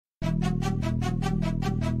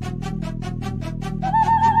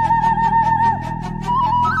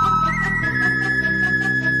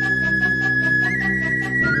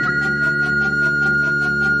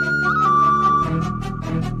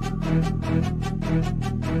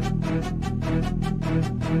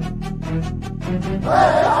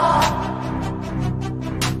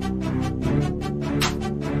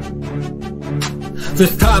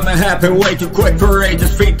This time it happened way too quick for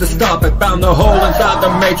ages feet to stop it. Found the hole inside the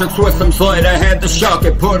matrix with some sleight. I had to shock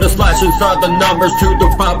it. Put a slash inside the numbers to the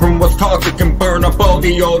vibrant was toxic and burn up all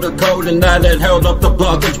the older code, and that it held up the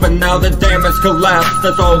blockage. But now the dam has collapsed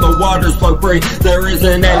as all the waters flow free. There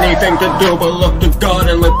isn't anything to do but look to God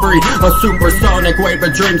and live free. A supersonic wave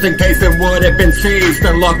of dreams in case it would have been seized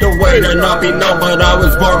and locked away to not be known, but I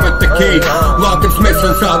was born with the key. Lock and smiths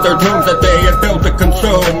inside their tombs that they had built to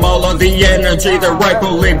consume all of the energy that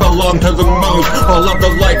rightfully belong to the most. All of the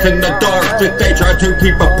lights in the dark that they try to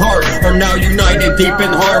keep apart are now united deep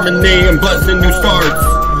in harmony and blessing new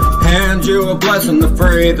starts. Hand you a blessing to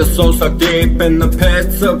free the soul stuck deep in the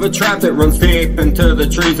pits of a trap that runs deep into the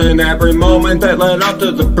trees. And every moment that led up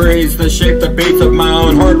to the breeze that shaped the beats of my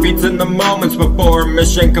own heartbeats in the moments before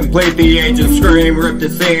mission complete. The agent scream ripped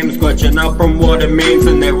its seams, glitching up from what it means,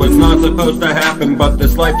 and it was not supposed to happen. But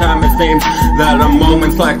this lifetime it seems that a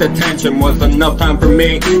moment's lacked attention was enough time for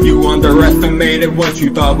me. You underestimated what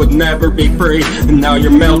you thought would never be free, and now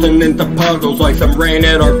you're melting into puddles like some rain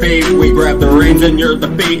at our feet. We grab the reins and you're the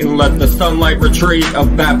beat, and let the sunlight retreat,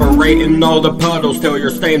 evaporating all the puddles till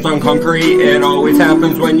your stains on concrete. It always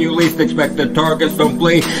happens when you least expect the targets don't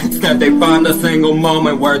flee. Instead they find a single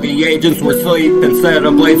moment where the agents were asleep. Instead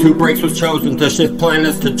of blades who breaks was chosen to shift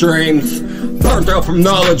planets to dreams. Burnt out from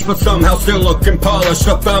knowledge but somehow still looking polished.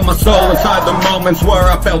 I found my soul inside the moments where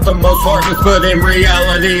I felt the most heartless, but in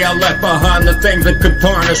reality I left behind the things that could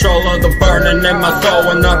tarnish all of the burning in my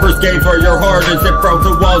soul. When I first gave where your heart is, it broke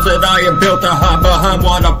the walls that I had built to hide behind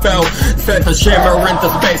what I felt. Sent a shimmer into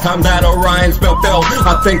space-time that Orion spell felt.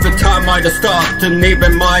 I think the time might have stopped, and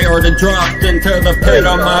even my heart had dropped into the pit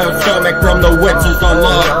on my own stomach from the witches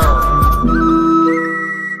unlocked.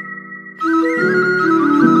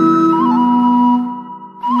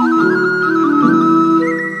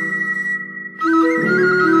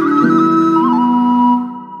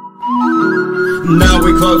 Now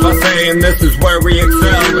we close by saying this is where we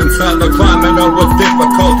excel. Inside the climate of what's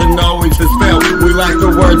difficult and always is felt. We lack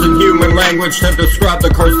the words in human language to describe the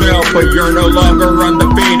cartel, but you're no longer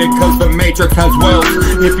undefeated cause the matrix has wealth.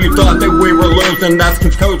 If you thought that we were losing, that's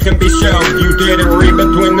cause codes can be shelved. You didn't read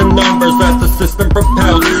between the numbers that the system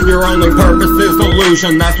propels. Your only purpose is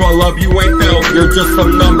illusion, that's why love you ain't felt. You're just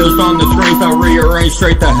some numbers on the screens that rearrange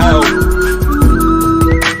straight to hell.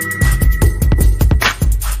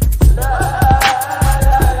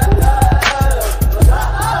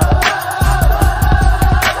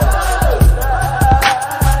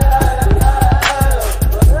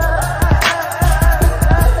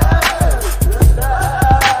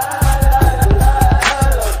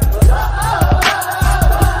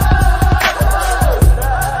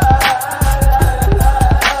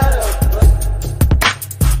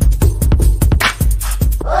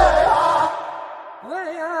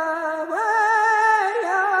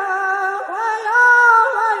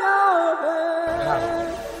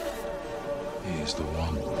 He is the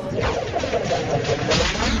one.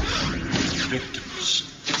 Victims,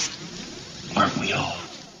 aren't we all?